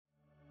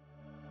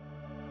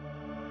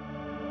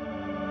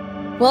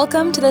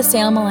Welcome to the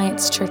Salem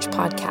Alliance Church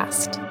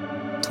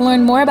podcast. To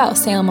learn more about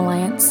Salem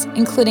Alliance,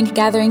 including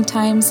gathering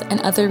times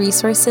and other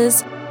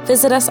resources,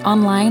 visit us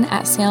online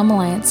at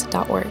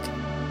salemalliance.org.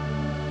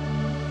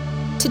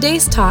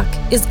 Today's talk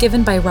is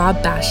given by Rob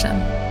Basham.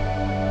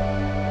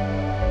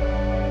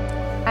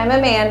 I'm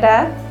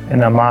Amanda.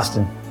 And I'm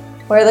Austin.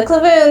 We're the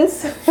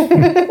Clavoons.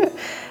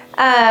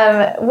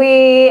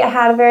 We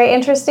had a very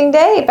interesting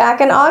day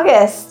back in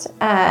August.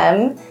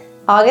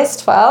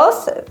 August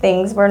 12th,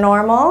 things were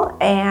normal,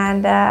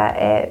 and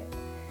it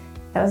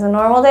was a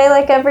normal day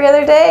like every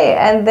other day.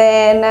 And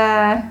then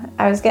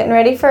I was getting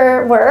ready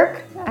for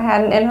work. I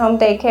had an in-home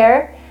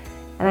daycare,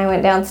 and I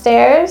went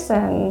downstairs,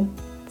 and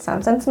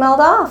something smelled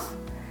off.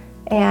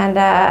 And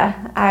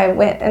I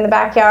went in the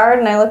backyard,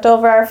 and I looked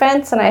over our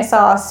fence, and I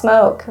saw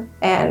smoke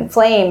and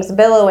flames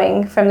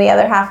billowing from the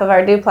other half of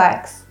our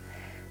duplex.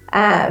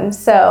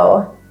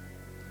 So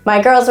my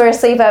girls were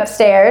asleep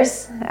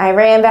upstairs. I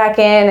ran back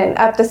in and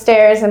up the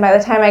stairs, and by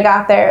the time I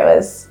got there, it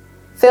was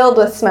filled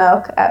with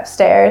smoke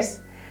upstairs.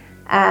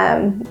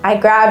 I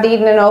grabbed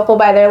Eden and Opal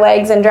by their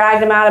legs and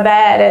dragged them out of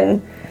bed, and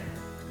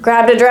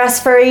grabbed a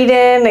dress for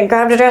Eden and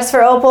grabbed a dress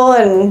for Opal,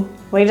 and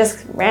we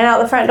just ran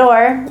out the front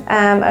door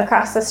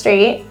across the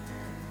street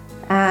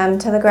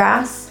to the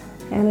grass.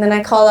 And then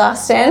I called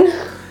Austin.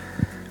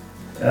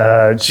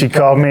 She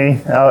called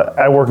me.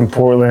 I work in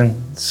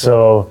Portland,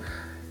 so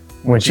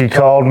when she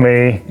called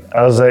me,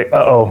 I was like,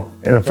 uh-oh.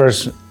 And the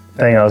first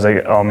thing I was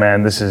like, oh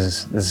man, this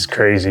is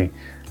crazy.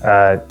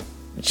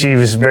 She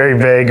was very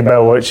vague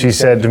about what she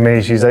said to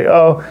me. She's like,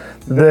 oh,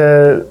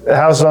 the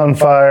house is on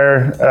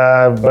fire,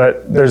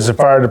 but there's a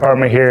fire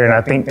department here, and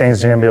I think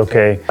things are gonna be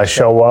okay. I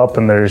show up,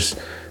 and there's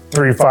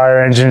 3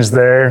 fire engines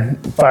there,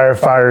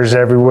 firefighters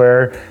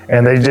everywhere,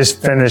 and they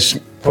just finished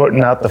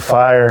putting out the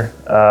fire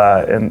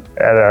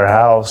at our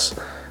house.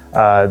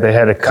 They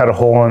had to cut a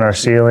hole in our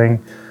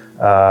ceiling.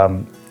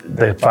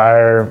 The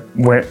fire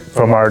went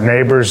from our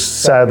neighbor's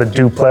side of the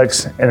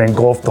duplex and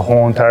engulfed the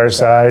whole entire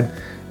side,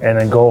 and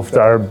engulfed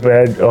our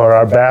bed or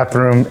our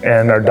bathroom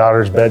and our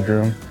daughter's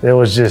bedroom. It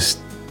was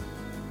just,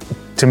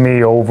 to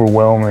me,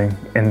 overwhelming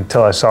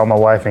until I saw my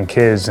wife and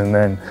kids. And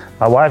then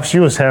my wife, she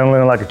was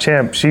handling it like a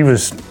champ. She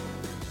was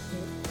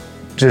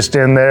just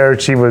in there.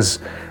 She was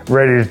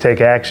ready to take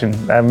action.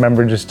 I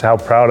remember just how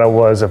proud I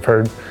was of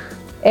her.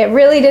 It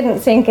really didn't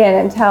sink in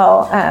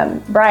until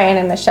Brian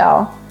and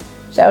Michelle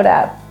showed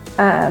up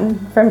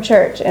from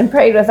church and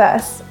prayed with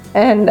us.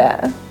 And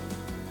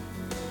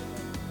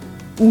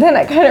then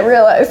I kind of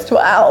realized,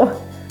 wow,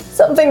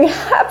 something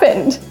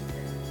happened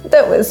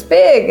that was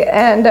big,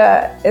 and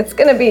it's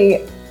going to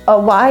be a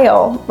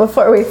while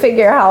before we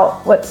figure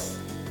out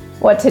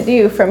what to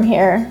do from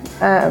here.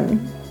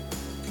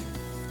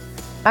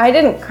 I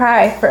didn't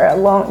cry for a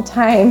long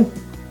time.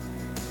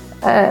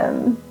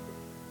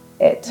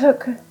 It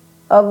took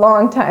a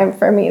long time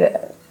for me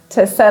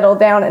to settle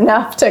down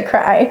enough to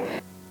cry.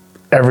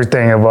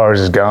 Everything of ours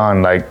is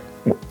gone. Like,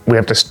 we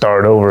have to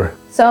start over.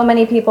 So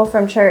many people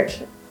from church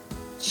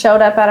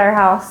showed up at our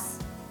house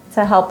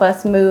to help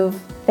us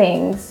move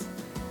things.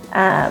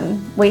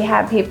 We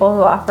had people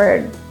who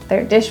offered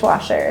their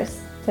dishwashers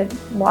to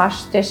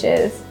wash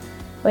dishes.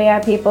 We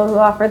had people who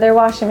offered their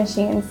washing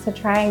machines to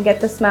try and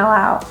get the smell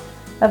out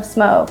of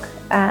smoke.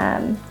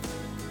 I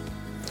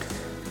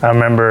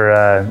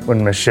remember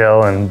when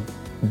Michelle and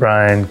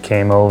Brian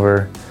came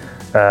over,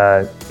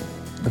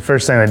 the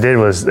first thing they did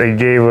was they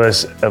gave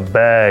us a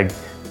bag,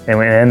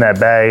 and in that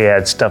bag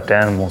had stuffed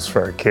animals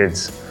for our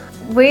kids.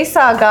 We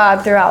saw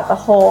God throughout the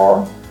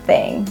whole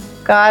thing.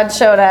 God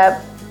showed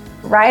up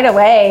right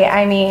away.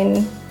 I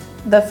mean,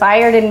 the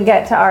fire didn't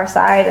get to our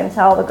side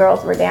until the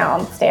girls were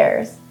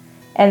downstairs,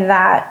 and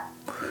that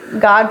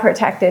God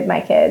protected my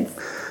kids.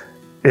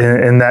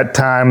 In that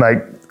time,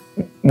 like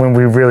when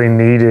we really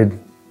needed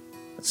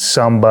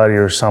somebody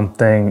or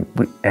something,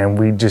 and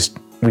we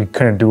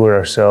couldn't do it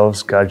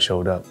ourselves, God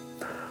showed up.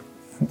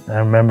 I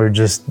remember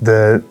just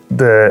the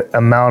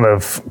amount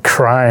of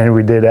crying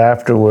we did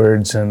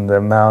afterwards, and the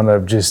amount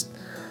of just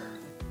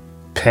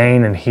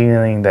pain and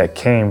healing that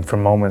came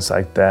from moments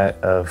like that,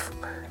 of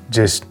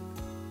just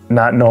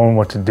not knowing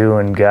what to do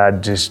and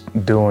God just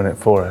doing it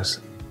for us.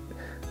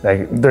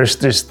 Like, there's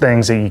just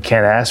things that you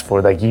can't ask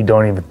for, like you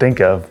don't even think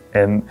of,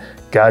 and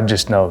God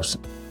just knows.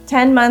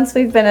 10 months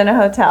we've been in a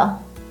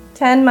hotel.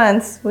 10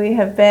 months we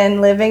have been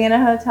living in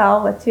a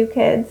hotel with 2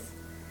 kids.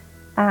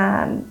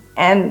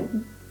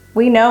 And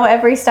we know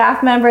every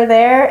staff member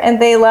there,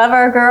 and they love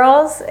our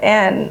girls.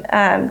 And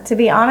to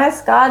be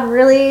honest, God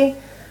really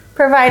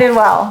provided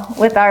well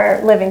with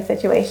our living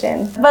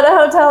situation. But a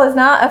hotel is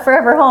not a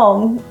forever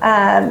home.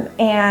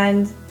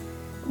 And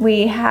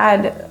we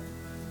had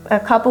a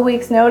couple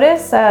weeks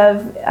notice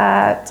of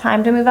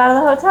time to move out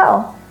of the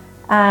hotel.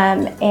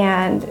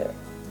 And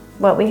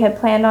what we had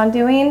planned on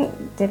doing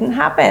didn't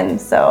happen.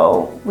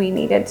 So we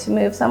needed to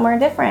move somewhere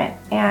different.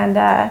 And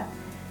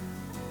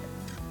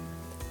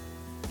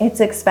it's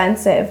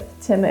expensive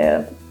to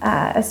move,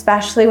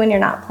 especially when you're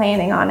not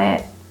planning on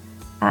it.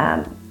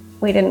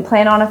 We didn't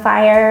plan on a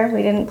fire.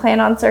 We didn't plan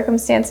on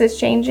circumstances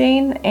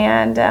changing.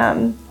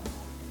 And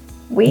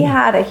we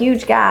had a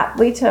huge gap.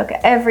 We took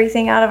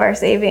everything out of our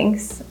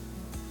savings,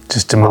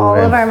 just to move all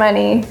in. of our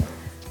money,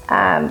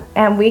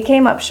 and we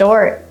came up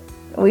short.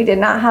 We did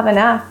not have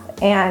enough.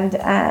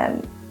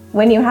 And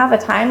when you have a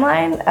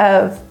timeline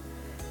of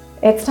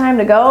it's time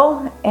to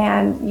go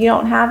and you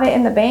don't have it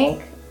in the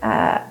bank,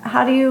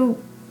 how do you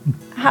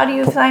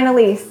sign a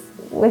lease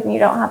when you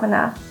don't have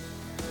enough?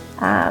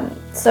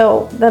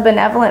 So the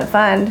benevolent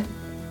fund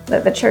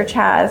that the church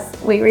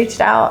has, we reached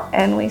out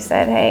and we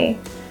said, hey,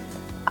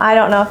 I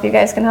don't know if you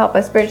guys can help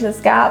us bridge this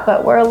gap,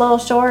 but we're a little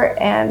short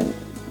and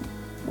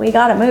we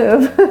gotta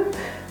move.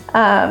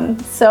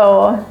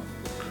 So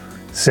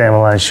Sam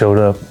Alliance showed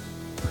up.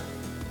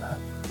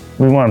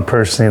 We want to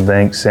personally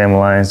thank Sam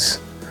Alliance.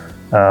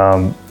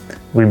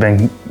 We've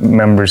been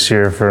members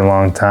here for a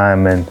long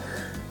time, and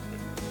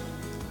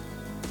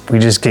we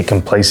just get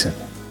complacent.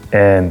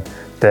 And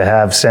to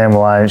have Sam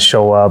Alliance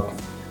show up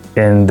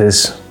in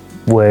this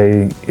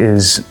way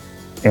is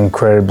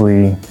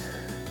incredibly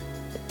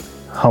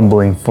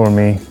humbling for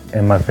me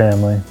and my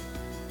family.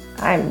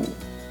 I'm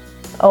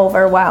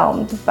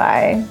overwhelmed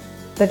by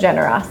the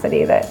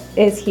generosity that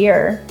is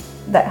here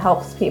that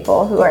helps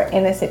people who are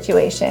in a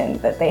situation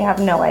that they have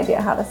no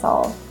idea how to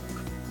solve.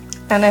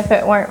 And if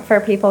it weren't for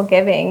people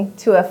giving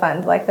to a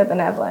fund like the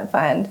Benevolent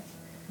Fund,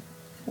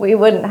 we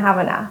wouldn't have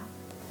enough.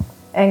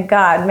 And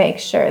God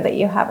makes sure that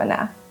you have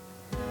enough.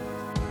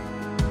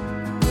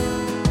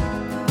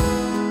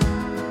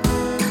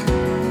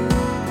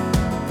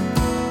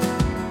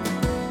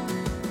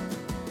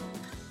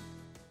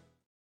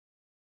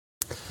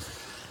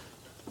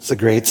 It's a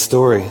great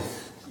story.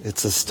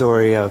 It's a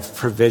story of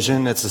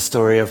provision. It's a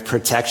story of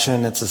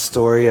protection. It's a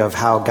story of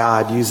how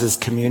God uses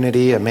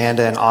community.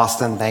 Amanda and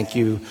Austin, thank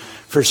you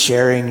for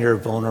sharing your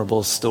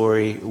vulnerable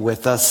story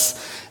with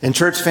us. And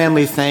church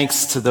family,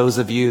 thanks to those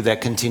of you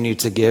that continue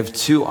to give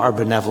to our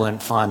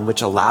Benevolent Fund,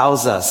 which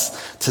allows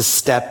us to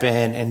step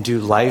in and do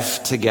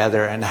life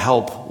together and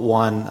help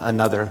one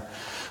another.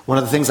 One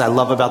of the things I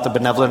love about the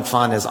Benevolent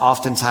Fund is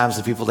oftentimes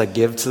the people that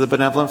give to the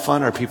Benevolent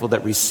Fund are people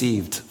that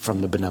received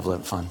from the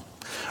Benevolent Fund.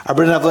 Our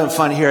Benevolent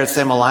Fund here at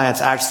Sam Alliance,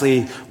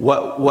 actually,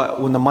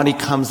 when the money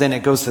comes in,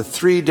 it goes to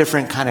 3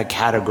 different kind of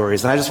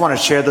categories. And I just want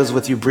to share those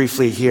with you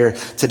briefly here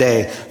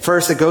today.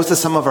 First, it goes to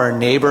some of our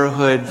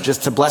neighborhood,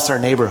 just to bless our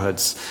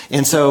neighborhoods.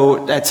 And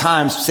so at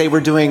times, say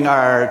we're doing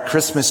our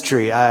Christmas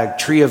tree,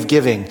 tree of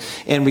giving,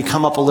 and we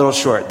come up a little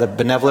short. The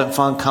Benevolent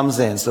Fund comes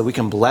in so we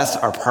can bless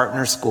our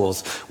partner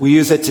schools. We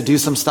use it to do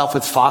some stuff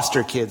with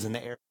foster kids in the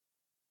area.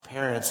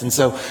 Parents. And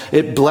so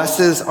it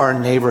blesses our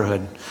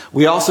neighborhood.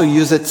 We also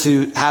use it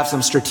to have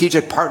some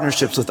strategic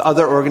partnerships with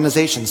other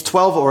organizations,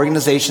 12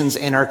 organizations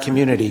in our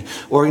community.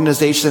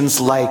 Organizations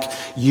like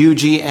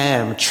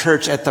UGM,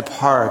 Church at the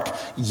Park,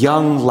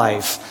 Young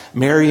Life,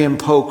 Marion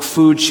Polk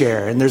Food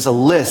Share, and there's a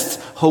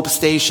list, Hope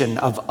Station,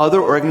 of other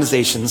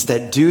organizations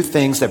that do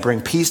things that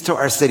bring peace to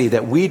our city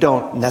that we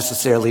don't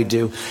necessarily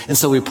do. And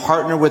so we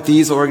partner with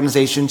these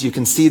organizations. You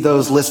can see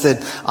those listed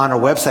on our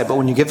website, but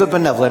when you give the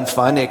Benevolent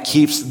Fund, it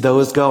keeps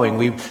those going.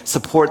 We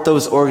support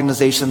those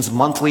organizations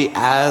monthly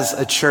as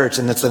a church,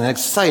 and it's an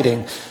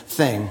exciting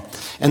thing.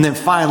 And then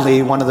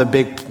finally, one of the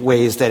big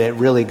ways that it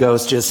really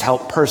goes, just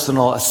help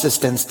personal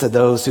assistance to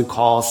those who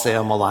call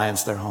Salem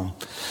Alliance their home.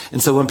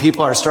 And so when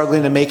people are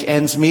struggling to make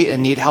ends meet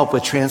and need help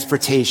with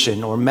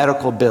transportation or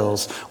medical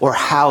bills or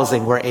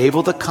housing, we're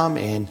able to come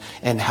in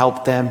and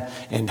help them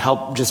and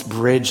help just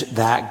bridge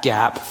that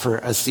gap for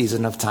a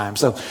season of time.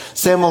 So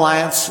Salem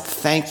Alliance,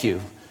 thank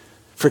you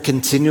for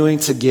continuing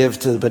to give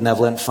to the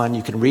Benevolent Fund.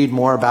 You can read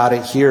more about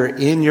it here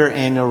in your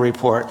annual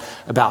report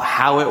about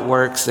how it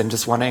works, and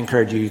just want to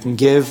encourage you. You can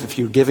give, if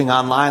you're giving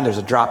online, there's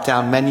a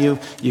drop-down menu.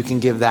 You can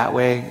give that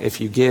way. If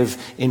you give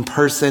in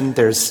person,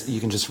 you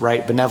can just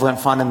write Benevolent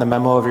Fund in the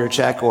memo of your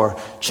check or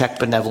check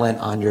Benevolent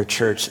on your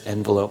church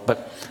envelope.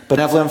 But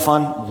Benevolent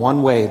Fund,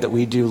 one way that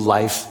we do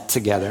life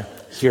together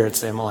here at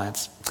Sam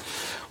Alliance.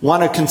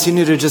 Want to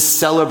continue to just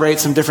celebrate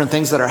some different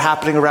things that are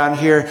happening around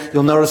here.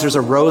 You'll notice there's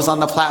a rose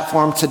on the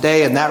platform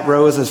today, and that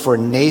rose is for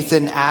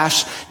Nathan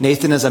Ash.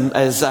 Nathan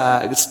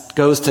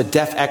goes to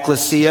Deaf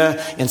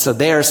Ecclesia, and so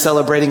they are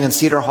celebrating in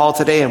Cedar Hall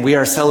today, and we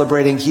are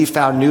celebrating he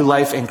found new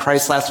life in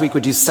Christ last week.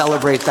 Would you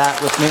celebrate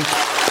that with me?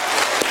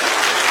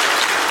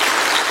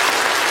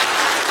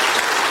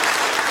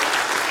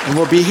 And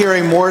we'll be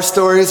hearing more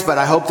stories, but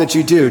I hope that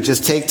you do.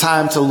 Just take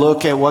time to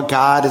look at what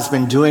God has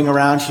been doing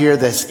around here.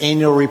 This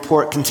annual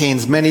report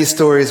contains many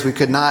stories. We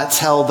could not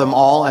tell them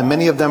all, and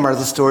many of them are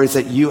the stories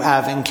that you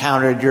have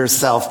encountered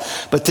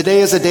yourself. But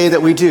today is a day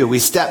that we do. We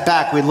step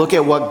back. We look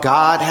at what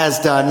God has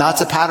done, not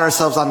to pat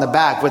ourselves on the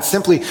back, but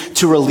simply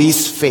to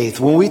release faith.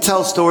 When we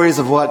tell stories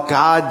of what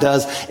God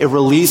does, it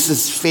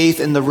releases faith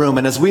in the room.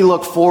 And as we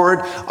look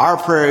forward, our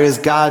prayer is,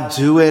 God,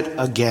 do it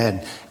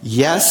again.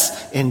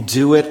 Yes, and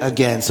do it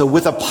again. So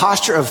with a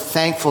posture of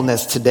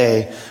thankfulness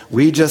today,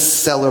 we just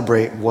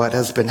celebrate what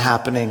has been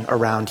happening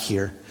around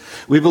here.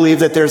 We believe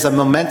that there's a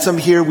momentum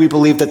here. We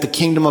believe that the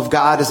kingdom of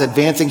God is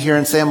advancing here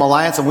in Sam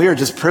Alliance, and we are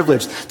just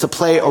privileged to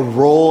play a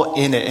role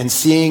in it and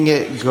seeing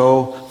it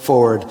go forward.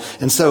 forward.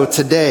 And so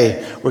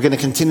today, we're going to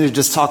continue to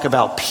just talk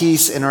about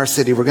peace in our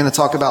city. We're going to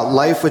talk about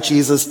life with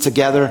Jesus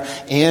together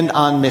and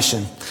on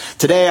mission.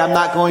 Today, I'm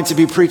not going to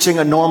be preaching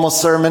a normal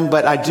sermon,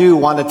 but I do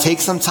want to take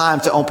some time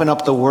to open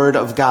up the Word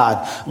of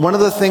God. One of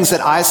the things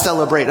that I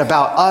celebrate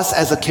about us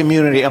as a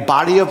community, a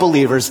body of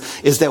believers,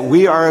 is that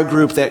we are a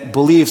group that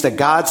believes that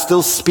God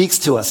still speaks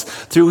to us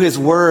through His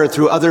Word,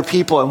 through other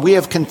people, and we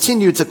have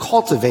continued to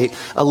cultivate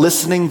a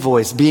listening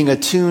voice, being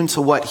attuned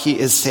to what He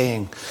is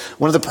saying.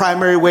 One of the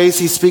primary ways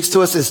He speaks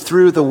to us is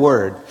through the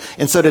Word.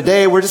 And so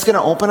today we're just going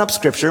to open up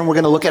Scripture and we're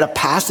going to look at a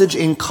passage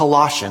in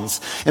Colossians.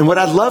 And what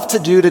I'd love to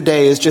do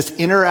today is just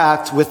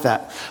interact with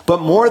that.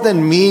 But more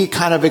than me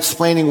kind of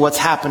explaining what's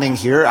happening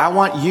here, I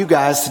want you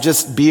guys to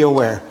just be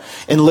aware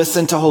and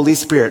listen to Holy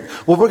Spirit.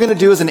 What we're going to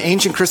do is an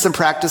ancient Christian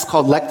practice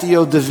called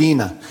Lectio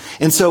Divina.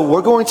 And so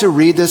we're going to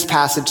read this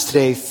passage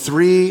today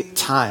 3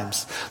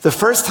 times. The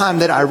first time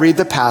that I read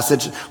the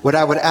passage, what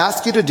I would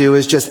ask you to do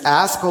is just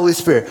ask Holy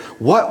Spirit,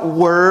 what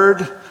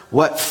word,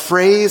 what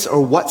phrase,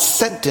 or what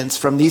sentence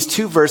from these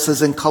 2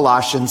 verses in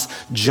Colossians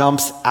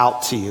jumps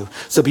out to you?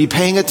 So be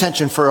paying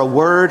attention for a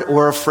word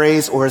or a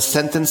phrase or a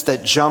sentence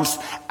that jumps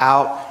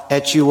out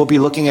at you. We'll be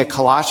looking at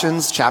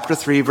Colossians chapter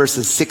 3,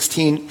 verses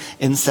 16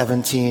 and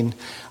 17.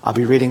 I'll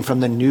be reading from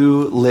the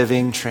New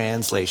Living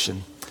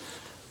Translation.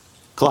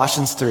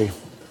 Colossians 3.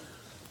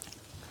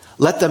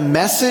 Let the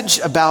message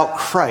about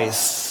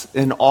Christ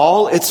in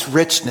all its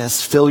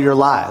richness fill your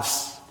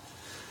lives.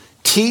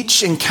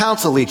 Teach and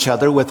counsel each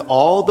other with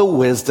all the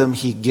wisdom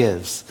He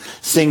gives.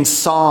 Sing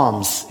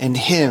psalms and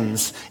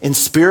hymns and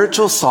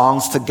spiritual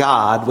songs to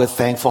God with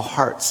thankful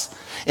hearts.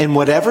 And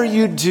whatever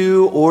you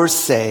do or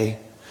say,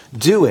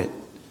 do it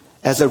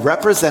as a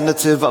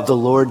representative of the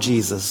Lord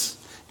Jesus,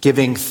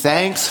 giving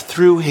thanks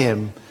through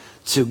Him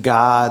to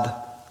God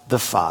the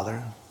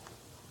Father.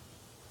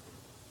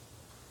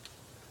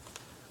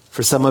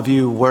 For some of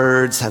you,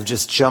 words have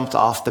just jumped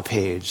off the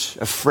page.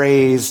 A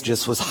phrase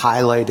just was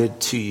highlighted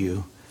to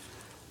you.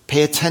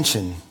 Pay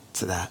attention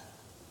to that.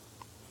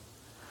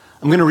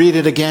 I'm going to read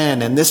it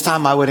again, and this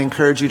time I would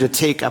encourage you to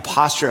take a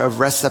posture of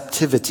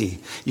receptivity.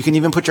 You can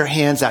even put your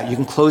hands out. You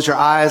can close your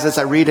eyes as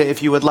I read it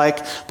if you would like.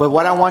 But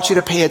what I want you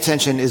to pay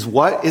attention is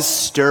what is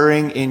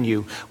stirring in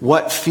you,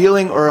 what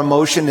feeling or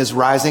emotion is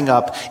rising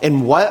up,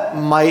 and what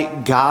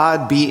might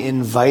God be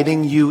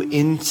inviting you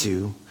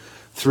into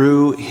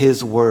through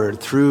His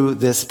Word, through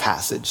this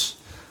passage.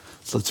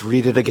 So let's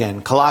read it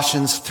again.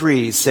 Colossians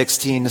 3,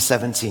 16 to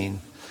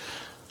 17.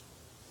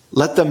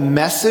 Let the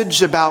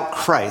message about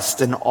Christ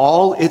and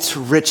all its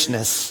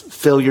richness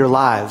fill your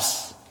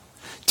lives.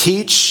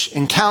 Teach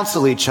and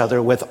counsel each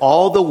other with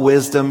all the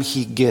wisdom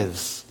He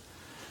gives.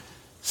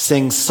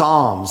 Sing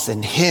psalms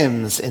and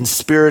hymns and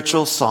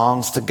spiritual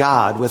songs to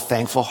God with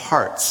thankful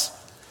hearts.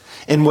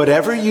 And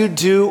whatever you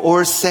do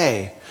or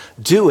say,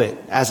 do it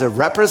as a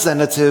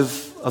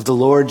representative of the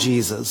Lord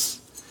Jesus,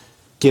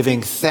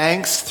 giving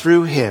thanks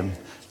through Him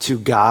to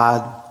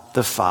God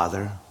the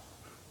Father.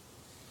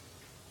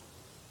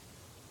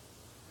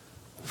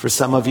 For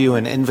some of you,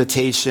 an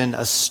invitation,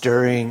 a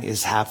stirring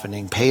is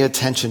happening. Pay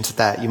attention to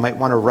that. You might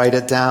want to write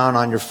it down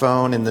on your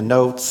phone in the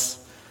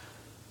notes.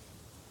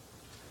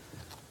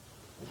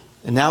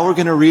 And now we're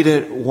going to read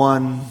it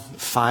one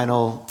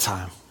final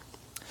time.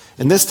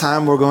 And this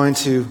time we're going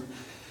to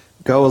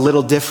go a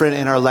little different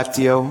in our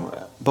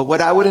Lectio. But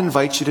what I would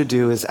invite you to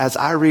do is, as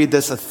I read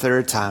this a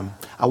 3rd time,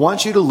 I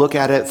want you to look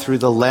at it through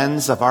the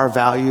lens of our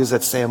values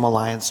at Salem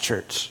Alliance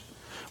Church.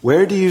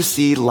 Where do you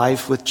see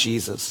life with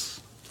Jesus?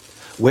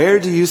 Where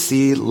do you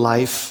see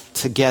life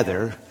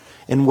together?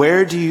 And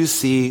where do you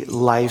see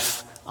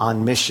life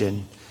on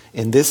mission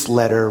in this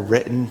letter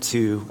written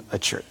to a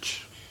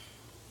church?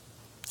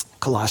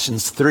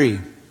 Colossians 3.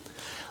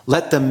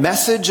 Let the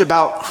message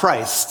about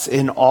Christ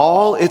in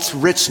all its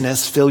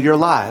richness fill your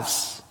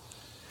lives.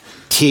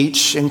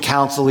 Teach and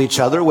counsel each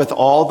other with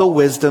all the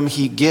wisdom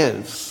He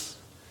gives.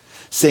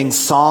 Sing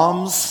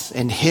psalms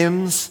and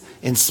hymns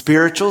and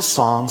spiritual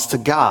songs to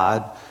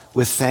God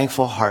with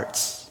thankful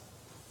hearts.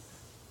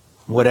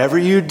 Whatever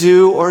you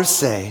do or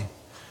say,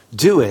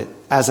 do it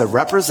as a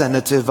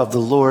representative of the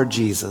Lord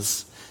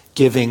Jesus,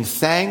 giving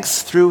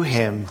thanks through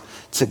Him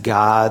to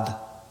God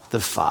the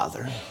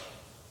Father.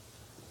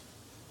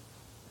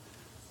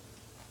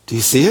 Do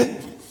you see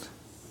it?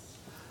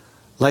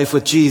 Life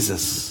with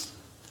Jesus.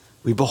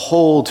 We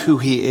behold who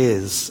He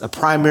is. A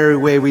primary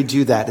way we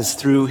do that is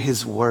through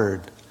His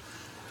Word.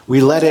 We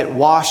let it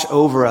wash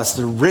over us,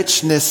 the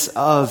richness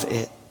of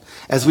it,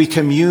 as we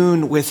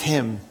commune with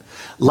Him.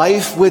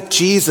 Life with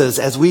Jesus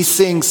as we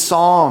sing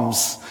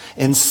psalms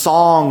and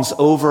songs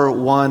over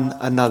one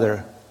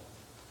another.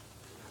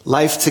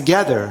 Life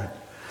together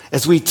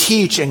as we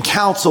teach and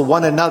counsel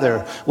one another,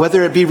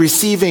 whether it be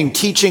receiving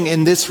teaching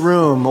in this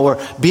room or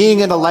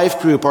being in a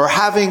life group or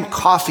having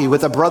coffee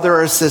with a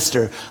brother or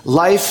sister.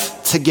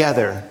 Life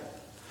together.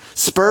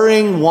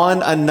 Spurring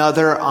one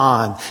another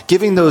on.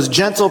 Giving those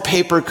gentle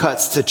paper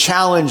cuts to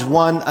challenge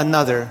one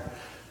another.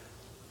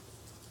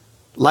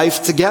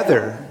 Life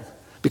together.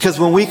 Because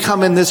when we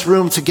come in this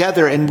room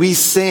together and we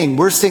sing,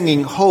 we're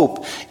singing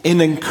hope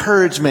and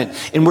encouragement,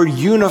 and we're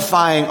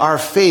unifying our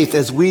faith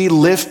as we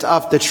lift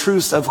up the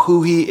truths of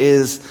who he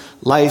is,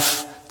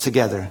 life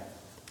together.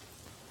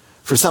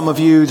 For some of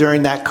you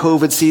during that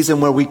COVID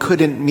season where we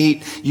couldn't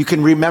meet, you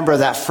can remember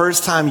that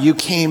first time you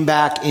came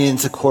back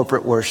into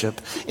corporate worship,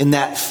 in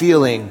that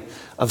feeling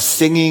of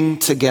singing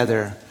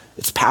together.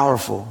 It's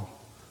powerful.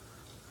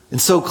 And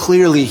so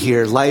clearly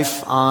here,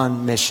 life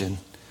on mission.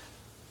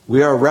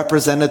 We are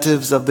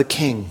representatives of the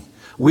King.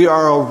 We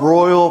are a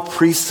royal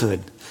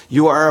priesthood.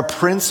 You are a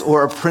prince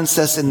or a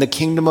princess in the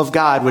kingdom of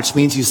God, which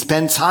means you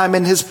spend time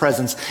in his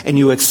presence and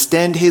you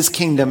extend his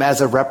kingdom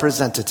as a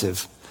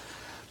representative.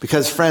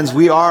 Because friends,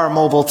 we are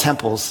mobile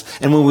temples.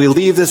 And when we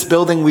leave this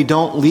building, we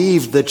don't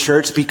leave the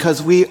church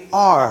because we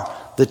are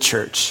the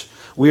church.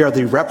 We are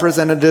the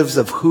representatives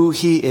of who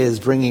he is,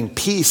 bringing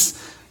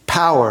peace,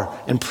 power,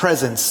 and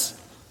presence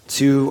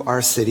to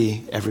our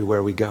city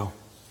everywhere we go.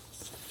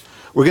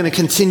 We're going to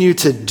continue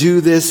to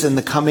do this in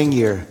the coming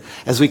year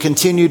as we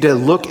continue to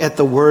look at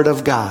the Word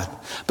of God.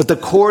 But the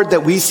chord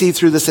that we see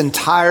through this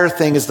entire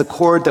thing is the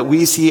chord that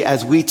we see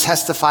as we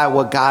testify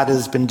what God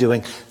has been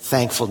doing: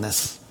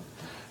 thankfulness.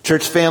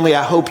 Church family,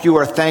 I hope you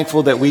are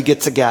thankful that we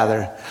get to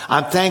gather.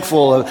 I'm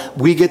thankful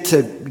we get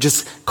to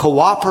just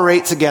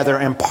cooperate together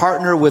and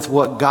partner with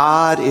what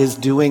God is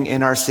doing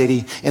in our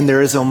city. And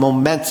there is a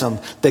momentum.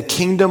 The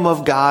kingdom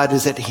of God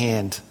is at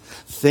hand.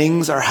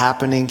 Things are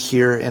happening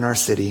here in our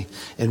city,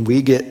 and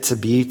we get to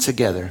be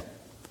together,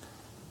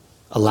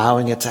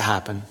 allowing it to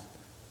happen,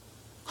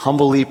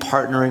 humbly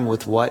partnering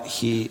with what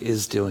he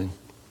is doing.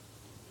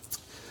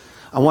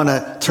 I want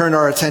to turn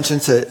our attention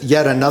to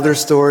yet another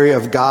story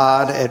of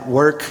God at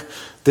work.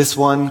 This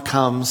one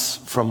comes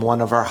from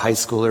one of our high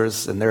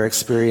schoolers and their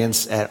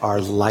experience at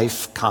our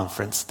Life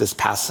Conference this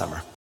past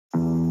summer.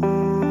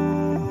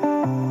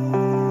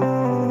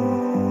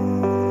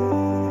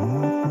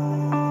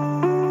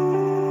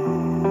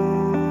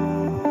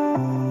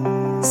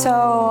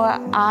 So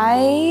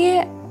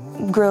I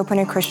grew up in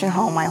a Christian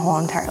home my whole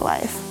entire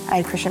life. I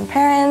had Christian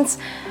parents,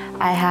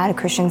 I had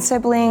Christian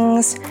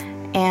siblings,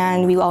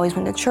 and we always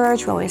went to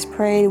church, we always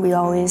prayed, we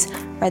always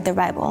read the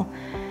Bible.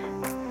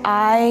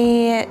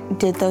 I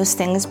did those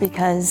things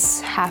because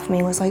half of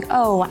me was like,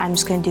 oh, I'm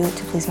just gonna do it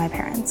to please my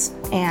parents,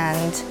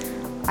 and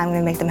I'm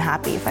gonna make them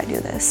happy if I do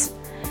this.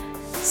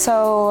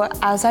 So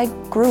as I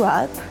grew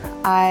up,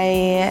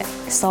 I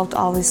still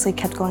obviously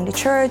kept going to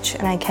church,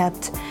 and I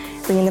kept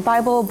reading the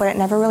Bible, but it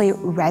never really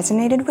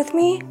resonated with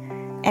me,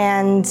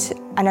 and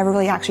I never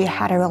really actually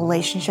had a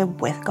relationship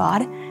with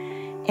God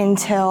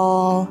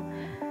until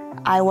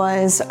I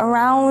was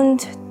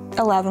around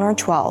 11 or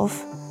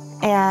 12,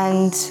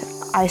 and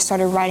I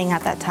started writing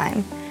at that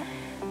time.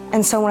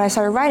 And so when I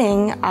started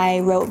writing,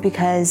 I wrote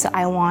because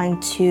I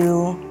want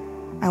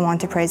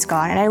to praise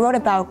God. And I wrote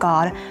about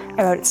God.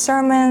 I wrote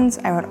sermons,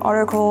 I wrote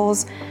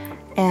articles,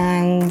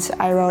 and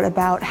I wrote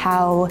about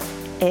how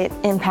it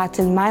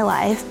impacted my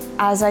life.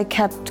 As I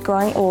kept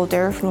growing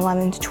older, from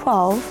 11 to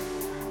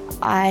 12,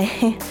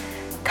 I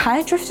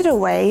kind of drifted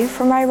away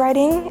from my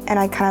writing, and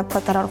I kind of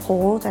put that on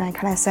hold, and I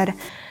kind of said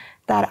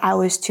that I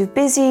was too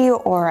busy,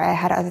 or I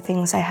had other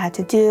things I had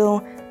to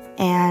do,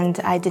 and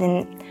I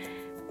didn't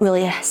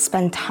really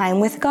spend time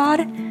with God,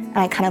 and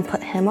I kind of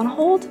put him on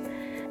hold.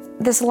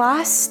 This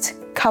last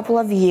couple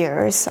of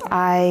years,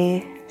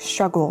 I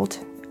struggled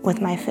with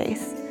my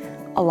faith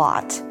a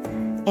lot,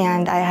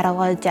 and I had a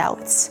lot of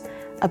doubts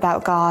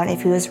about God,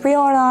 if he was real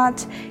or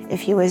not,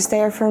 if he was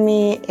there for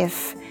me,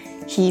 if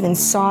he even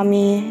saw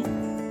me.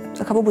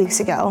 A couple weeks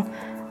ago,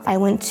 I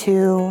went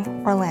to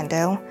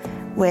Orlando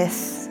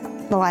with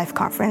the Life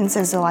Conference.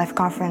 It was a Life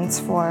Conference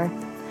for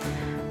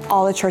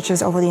all the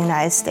churches over the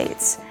United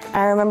States.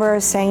 I remember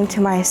saying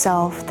to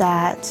myself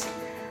that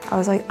I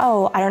was like,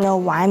 oh, I don't know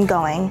why I'm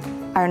going.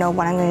 I don't know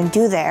what I'm going to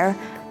do there.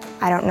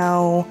 I don't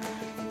know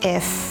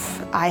if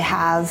I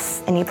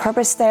have any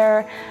purpose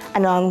there. I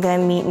know I'm going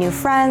to meet new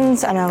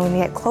friends. I know I'm going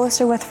to get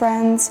closer with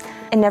friends.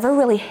 It never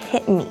really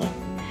hit me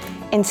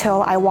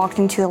until I walked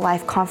into the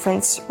Life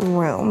Conference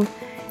room,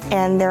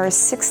 and there are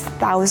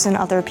 6,000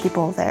 other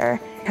people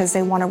there because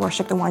they want to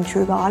worship the one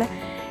true God.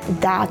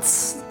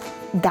 That's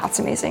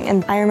amazing.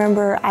 And I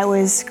remember I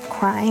was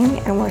crying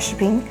and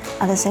worshiping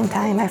at the same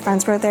time. My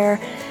friends were there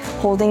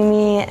holding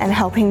me and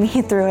helping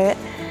me through it.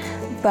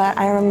 But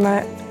I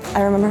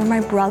remember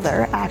my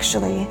brother,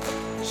 actually.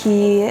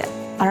 I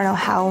don't know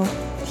how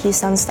he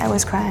sensed I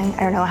was crying.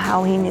 I don't know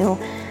how he knew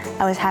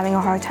I was having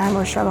a hard time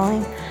or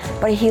struggling.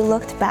 But he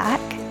looked back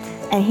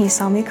and he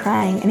saw me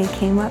crying, and he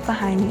came up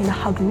behind me and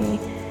hugged me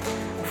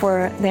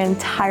for the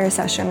entire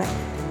session.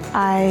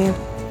 I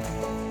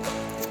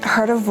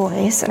heard a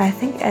voice, and I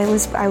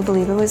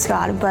believe it was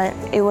God, but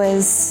it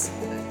was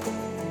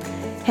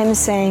him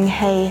saying,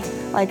 hey,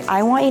 like,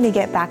 I want you to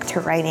get back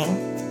to writing,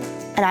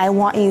 and I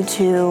want you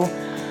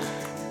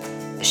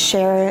to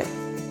share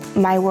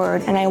my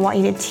word, and I want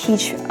you to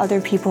teach other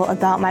people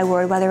about my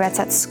word, whether it's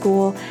at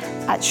school,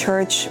 at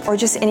church, or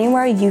just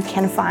anywhere you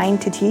can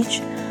find to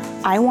teach.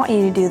 I want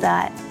you to do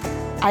that.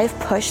 I've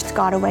pushed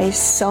God away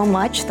so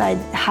much that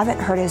I haven't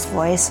heard his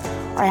voice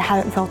or I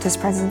haven't felt his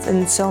presence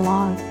in so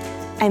long.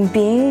 And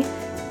being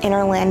in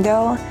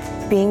Orlando,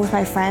 being with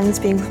my friends,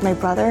 being with my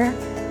brother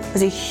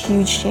was a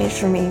huge change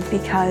for me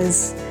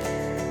because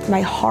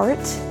my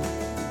heart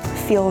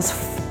feels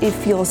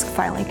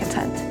finally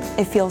content.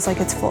 It feels like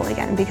it's full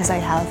again because I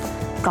have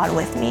God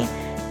with me,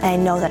 and I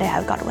know that I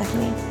have God with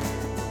me.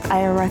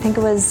 I remember, I think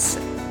it was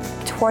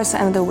towards the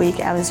end of the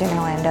week, I was in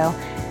Orlando,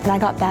 and I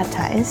got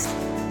baptized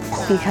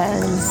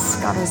because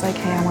God was like,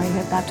 hey, I want you to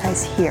get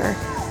baptized here.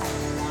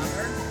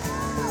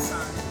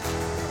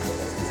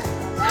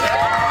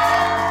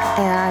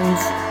 And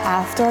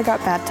after I got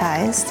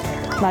baptized,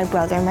 my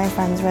brother and my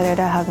friends were there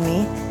to hug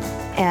me.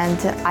 And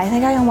I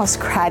think I almost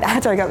cried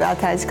after I got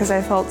baptized because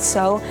I felt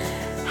so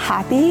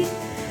happy,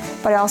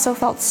 but I also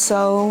felt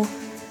so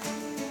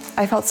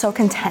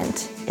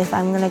content. If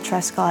I'm gonna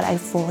trust God, I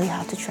fully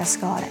have to trust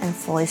God and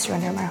fully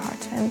surrender my heart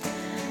to him.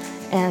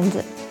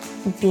 And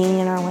being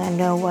in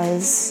Orlando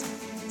was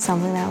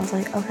something that I was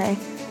like, okay,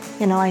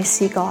 I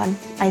see God.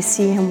 I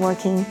see him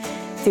working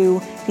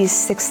through these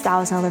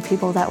 6,000 other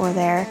people that were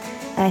there.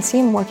 And I see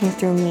him working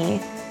through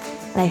me.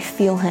 And I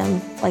feel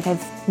him like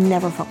I've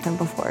never felt him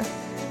before.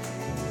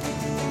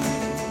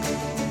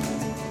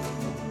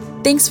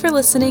 Thanks for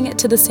listening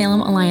to the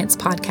Salem Alliance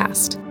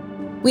podcast.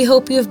 We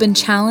hope you have been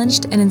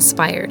challenged and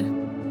inspired.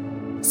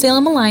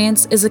 Salem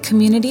Alliance is a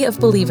community of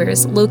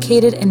believers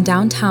located in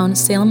downtown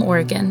Salem,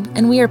 Oregon,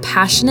 and we are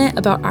passionate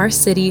about our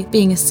city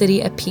being a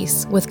city at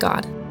peace with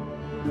God.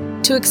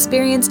 To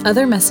experience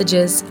other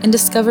messages and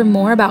discover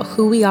more about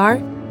who we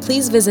are,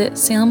 please visit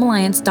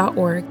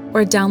salemalliance.org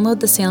or download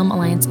the Salem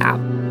Alliance app.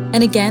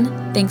 And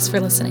again, thanks for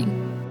listening.